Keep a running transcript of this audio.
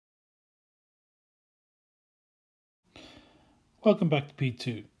Welcome back to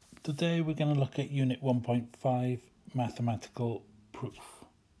P2. Today we're going to look at Unit 1.5 Mathematical Proof.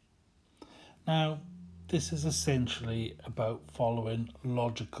 Now, this is essentially about following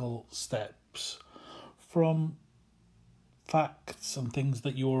logical steps from facts and things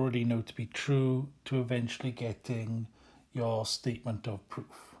that you already know to be true to eventually getting your statement of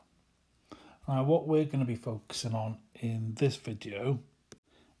proof. Now, what we're going to be focusing on in this video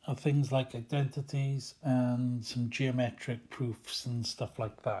are things like identities and some geometric proofs and stuff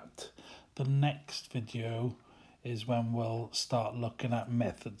like that. The next video is when we'll start looking at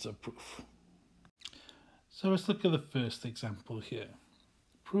methods of proof. So let's look at the first example here.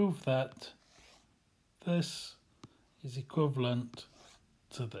 Prove that this is equivalent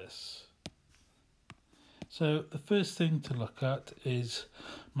to this. So the first thing to look at is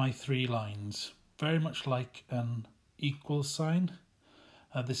my three lines, very much like an equal sign.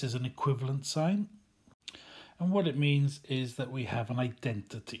 This is an equivalent sign, and what it means is that we have an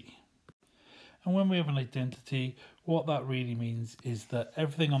identity. And when we have an identity, what that really means is that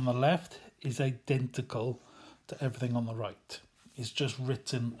everything on the left is identical to everything on the right. It's just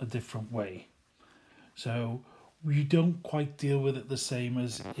written a different way. So we don't quite deal with it the same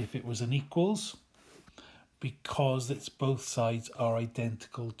as if it was an equals, because it's both sides are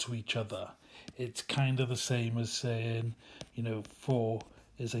identical to each other. It's kind of the same as saying, 4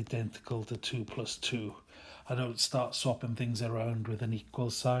 is identical to 2 plus 2. I don't start swapping things around with an equal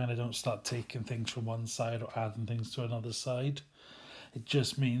sign. I don't start taking things from one side or adding things to another side. It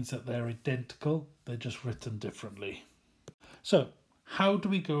just means that they're identical. They're just written differently. So how do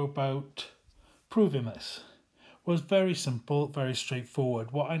we go about proving this? Well, it's very simple, very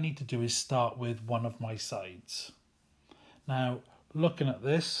straightforward. What I need to do is start with one of my sides. Now, looking at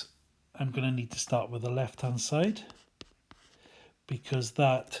this, I'm going to need to start with the left-hand side, because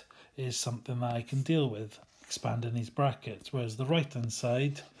that is something that I can deal with, expanding these brackets. Whereas the right-hand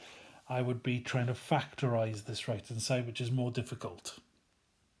side, I would be trying to factorise this right-hand side, which is more difficult.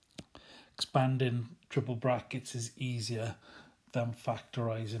 Expanding triple brackets is easier than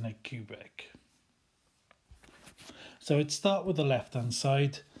factorising a cubic. So I'd start with the left-hand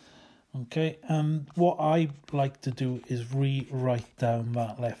side, okay, and what I like to do is rewrite down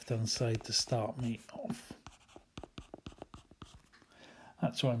that left-hand side to start me off.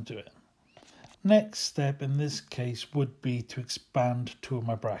 That's what I'm doing. Next step in this case would be to expand two of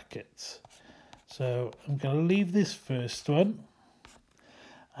my brackets. So I'm going to leave this first one,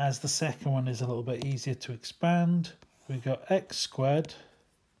 as the second one is a little bit easier to expand. We've got x squared,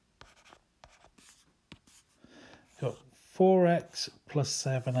 got 4x plus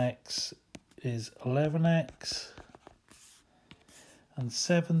 7x is 11x, and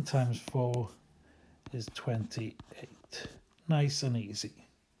 7 times 4 is 28. Nice and easy.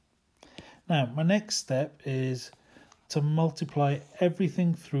 Now, my next step is to multiply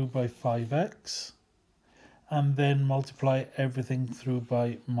everything through by 5x, and then multiply everything through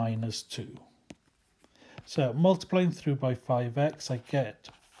by minus 2. So, multiplying through by 5x, I get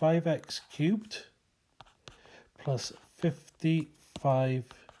 5x cubed plus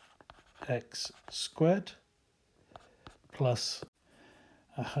 55x squared plus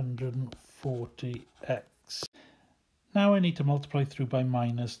 140x. Now I need to multiply through by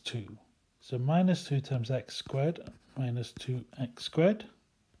minus 2. So minus 2 times x squared, minus 2x squared,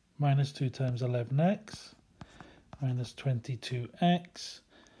 minus 2 times 11x, minus 22x,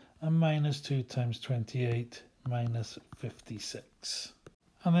 and minus 2 times 28, minus 56.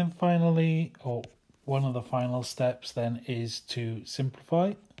 And then finally, or one of the final steps then, is to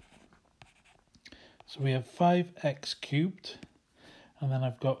simplify. So we have 5x cubed, and then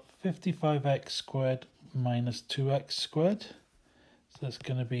I've got 55x squared minus 2x squared, so that's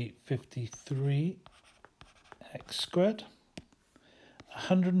going to be 53x squared.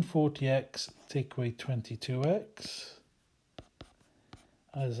 140x, take away 22x,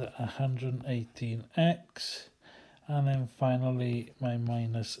 as 118x, and then finally my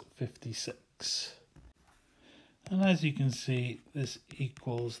minus 56. And as you can see, this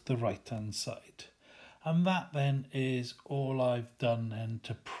equals the right hand side. And that then is all I've done then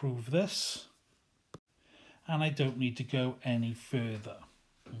to prove this. And I don't need to go any further.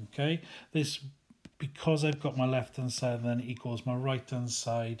 Okay, this, because I've got my left hand side and then it equals my right hand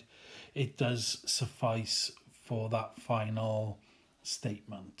side, it does suffice for that final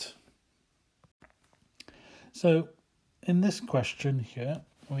statement. So in this question here,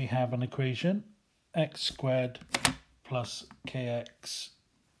 we have an equation: x squared plus kx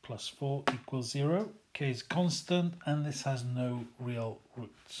plus 4 equals 0. K is constant and this has no real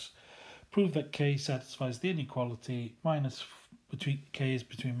roots. Prove that k satisfies the inequality k is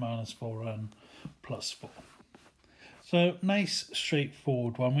between minus 4 and plus 4. So nice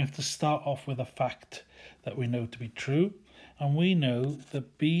straightforward one. We have to start off with a fact that we know to be true. And we know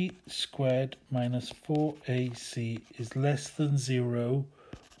that b squared minus 4ac is less than 0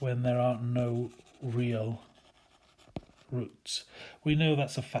 when there are no real roots. We know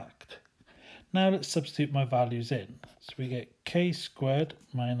that's a fact. Now let's substitute my values in. So we get k squared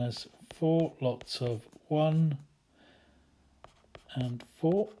minus 4 lots of 1 and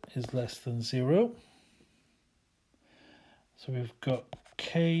 4 is less than 0. So we've got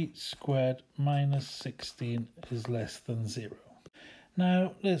k squared minus 16 is less than 0.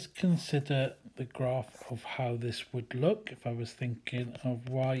 Now let's consider the graph of how this would look if I was thinking of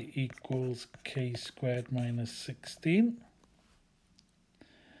y equals k squared minus 16.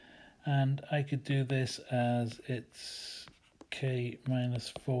 And I could do this as it's k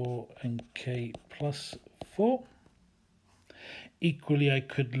minus 4 and k plus 4. Equally, I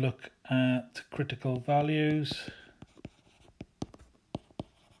could look at critical values,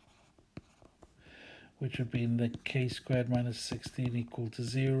 which would be in the k squared minus 16 equal to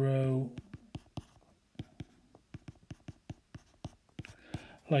 0.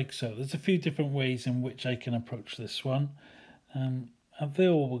 Like so. There's a few different ways in which I can approach this one. And they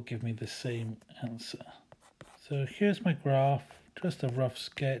all will give me the same answer. So here's my graph, just a rough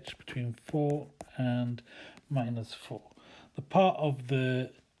sketch between 4 and minus 4. The part of the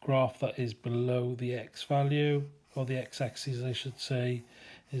graph that is below the x value, or the x-axis I should say,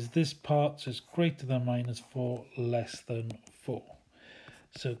 is this part, so it's greater than minus 4, less than 4.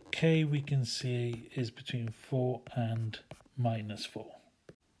 So k we can see is between 4 and minus 4.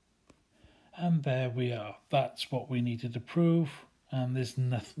 And there we are. That's what we needed to prove, and there's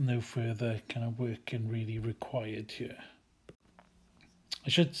no further kind of working really required here. I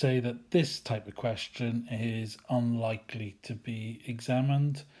should say that this type of question is unlikely to be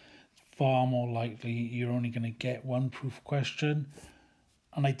examined. Far more likely you're only going to get one proof question.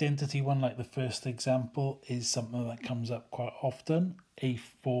 An identity one, like the first example, is something that comes up quite often. A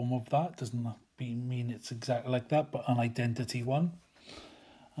form of that doesn't mean it's exactly like that, but an identity one.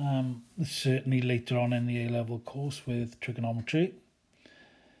 Certainly later on in the A-level course with trigonometry.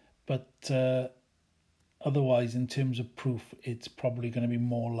 But otherwise, in terms of proof, it's probably going to be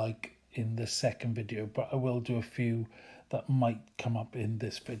more like in the second video, but I will do a few that might come up in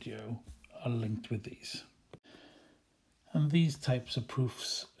this video linked with these. And these types of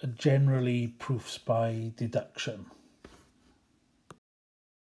proofs are generally proofs by deduction.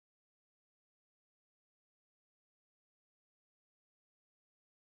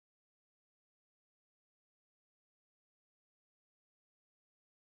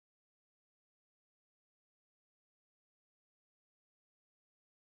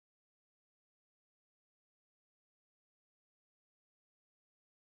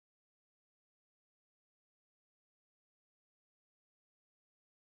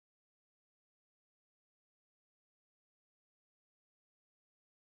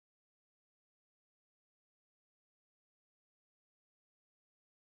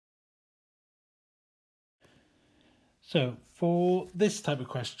 So for this type of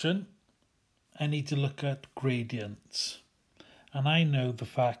question, I need to look at gradients. And I know the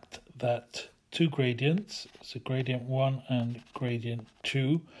fact that two gradients, so gradient 1 and gradient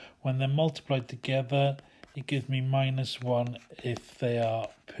 2, when they're multiplied together, it gives me minus 1 if they are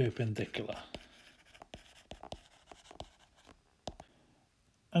perpendicular.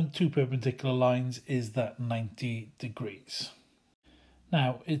 And two perpendicular lines is that 90 degrees.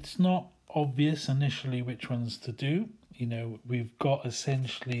 Now, it's not obvious initially which ones to do. You know, we've got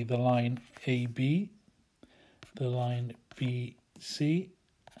essentially the line AB, the line BC,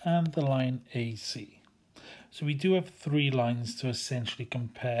 and the line AC. So we do have three lines to essentially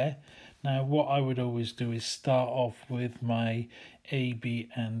compare. Now, what I would always do is start off with my AB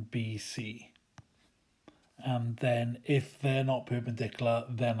and BC. And then if they're not perpendicular,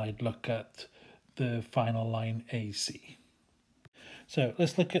 then I'd look at the final line AC. So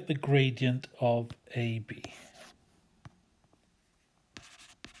let's look at the gradient of AB.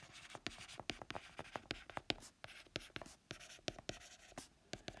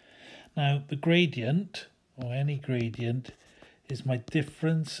 Now the gradient, or any gradient, is my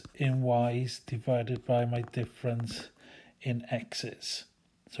difference in y's divided by my difference in x's.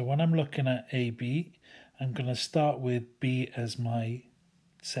 So when I'm looking at AB, I'm going to start with B as my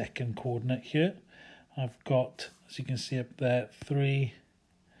second coordinate here. I've got, as you can see up there, 3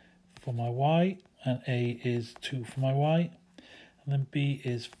 for my y, and A is 2 for my y. And then B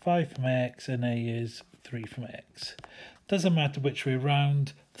is 5 for my x, and A is 3 for my x. Doesn't matter which way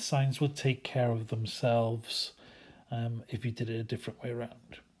around, the signs will take care of themselves if you did it a different way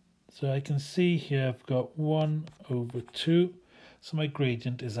around. So I can see here I've got 1 over 2, so my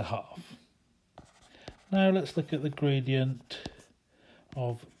gradient is a half. Now let's look at the gradient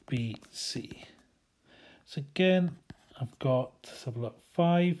of BC. So again, I've got, let's have a look,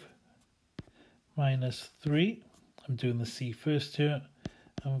 5 minus 3, I'm doing the C first here,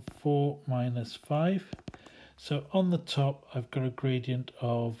 and 4 minus 5. So on the top, I've got a gradient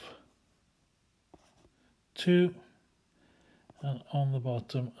of 2, and on the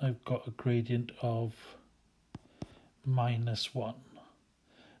bottom, I've got a gradient of minus 1.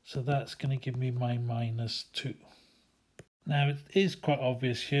 So that's going to give me my minus 2. Now it is quite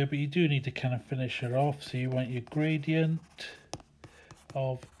obvious here, but you do need to kind of finish it off. So you want your gradient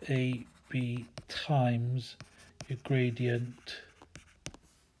of AB times your gradient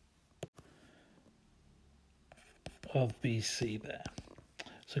of BC there.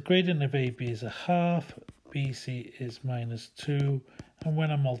 So gradient of AB is a half, BC is minus 2, and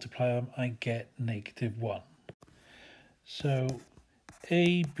when I multiply them I get negative 1. So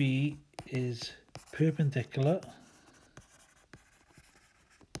AB is perpendicular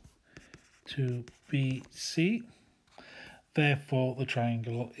to BC, therefore the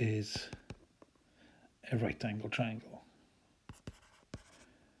triangle is a right angle triangle.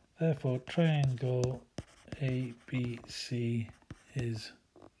 Therefore triangle ABC is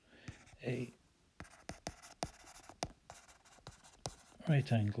a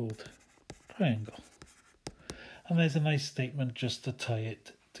right angled triangle. And there's a nice statement just to tie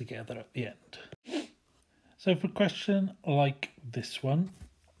it together at the end. So for a question like this one,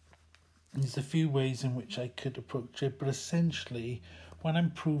 there's a few ways in which I could approach it, but essentially when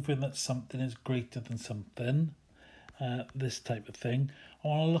I'm proving that something is greater than something, this type of thing, I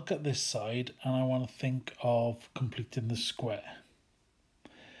want to look at this side and I want to think of completing the square.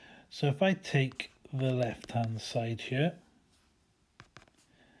 So if I take the left hand side here,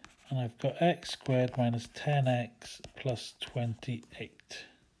 and I've got x squared minus 10x plus 28.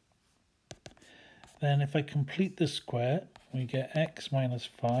 Then if I complete the square, we get x minus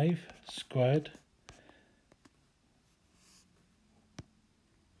 5 squared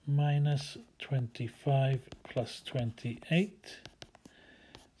minus 25 plus 28.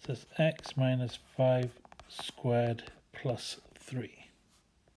 So that's x minus 5 squared plus 3.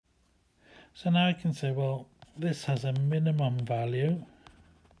 So now I can say, well, this has a minimum value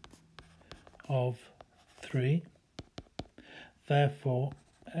of 3. Therefore,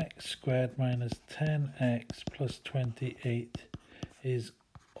 x squared minus 10x plus 28 is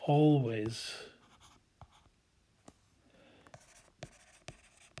always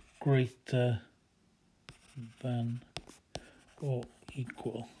greater than or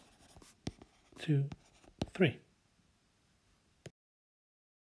equal to 3.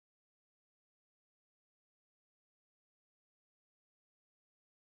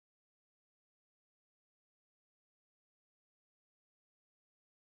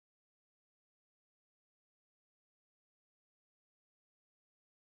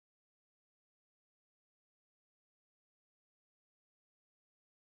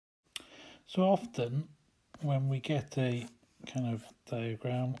 So often when we get a kind of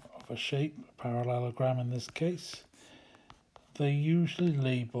diagram of a shape, a parallelogram in this case, they're usually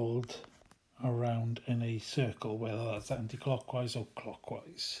labelled around in a circle, whether that's anti-clockwise or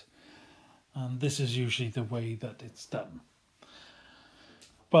clockwise. And this is usually the way that it's done.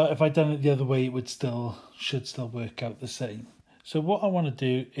 But if I'd done it the other way, it would should still work out the same. So what I want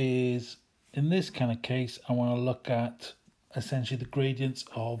to do is, in this kind of case, I want to look at essentially the gradients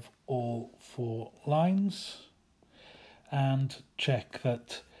of all 4 lines and check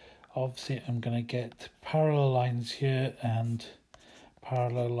that obviously I'm going to get parallel lines here and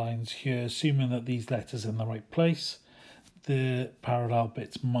parallel lines here, assuming that these letters are in the right place. The parallel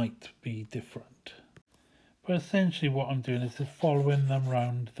bits might be different. But essentially what I'm doing is following them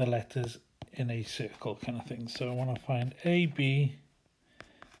around the letters in a circle kind of thing. So I want to find A, B,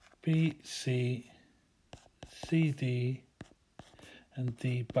 B, C, C, D, and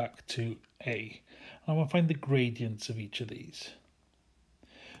D back to A. I want to find the gradients of each of these.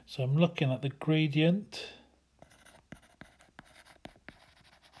 So I'm looking at the gradient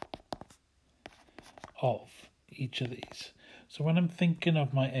of each of these. So when I'm thinking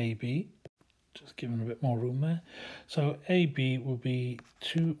of my AB, just giving a bit more room there. So AB will be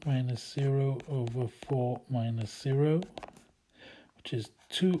 2 minus 0 over 4 minus 0, which is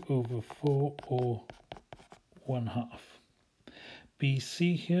 2 over 4 or 1/2.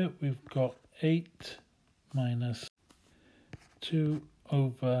 BC here, we've got 8 minus 2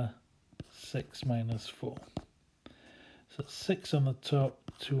 over 6 minus 4. So 6 on the top,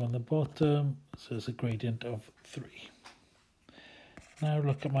 2 on the bottom, so it's a gradient of 3. Now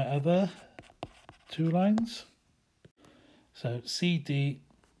look at my other two lines. So CD,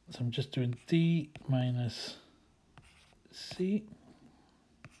 so I'm just doing D minus C.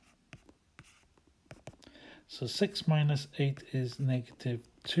 So 6 minus 8 is negative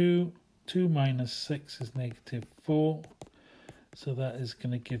 2. 2 minus 6 is negative 4. So that is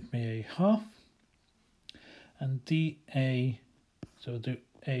going to give me a half. And DA, so I'll do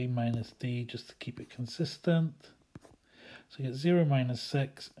A minus D just to keep it consistent. So you get 0 minus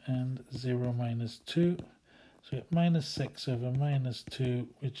 6 and 0 minus 2. So you get minus 6 over minus 2,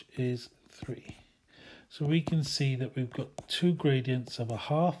 which is 3. So we can see that we've got two gradients of a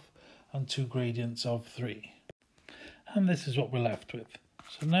half and two gradients of 3. And this is what we're left with.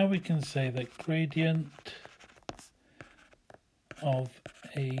 So now we can say that gradient of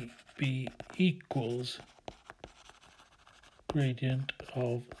AB equals gradient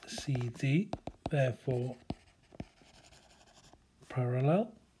of CD, therefore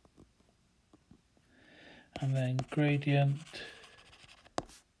parallel. And then gradient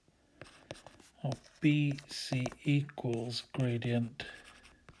of BC equals gradient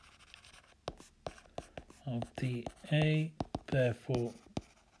of DA, therefore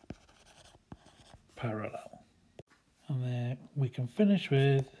parallel. And then we can finish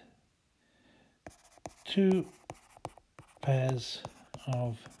with two pairs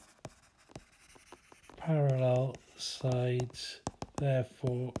of parallel sides,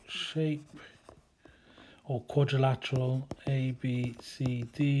 therefore shape or quadrilateral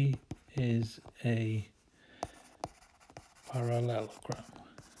ABCD is a parallelogram.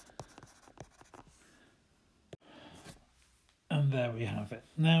 And there we have it.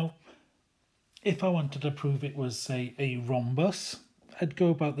 Now, if I wanted to prove it was, say, a rhombus, I'd go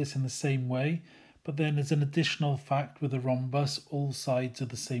about this in the same way, but then as an additional fact with a rhombus, all sides are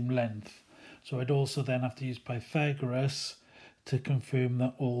the same length. So I'd also then have to use Pythagoras to confirm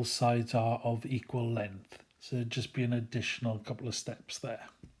that all sides are of equal length. So it'd just be an additional couple of steps there.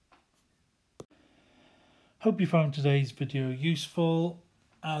 Hope you found today's video useful.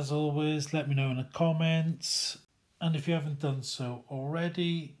 As always, let me know in the comments. And if you haven't done so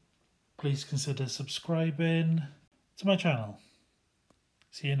already, please consider subscribing to my channel.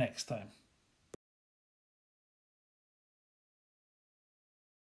 See you next time.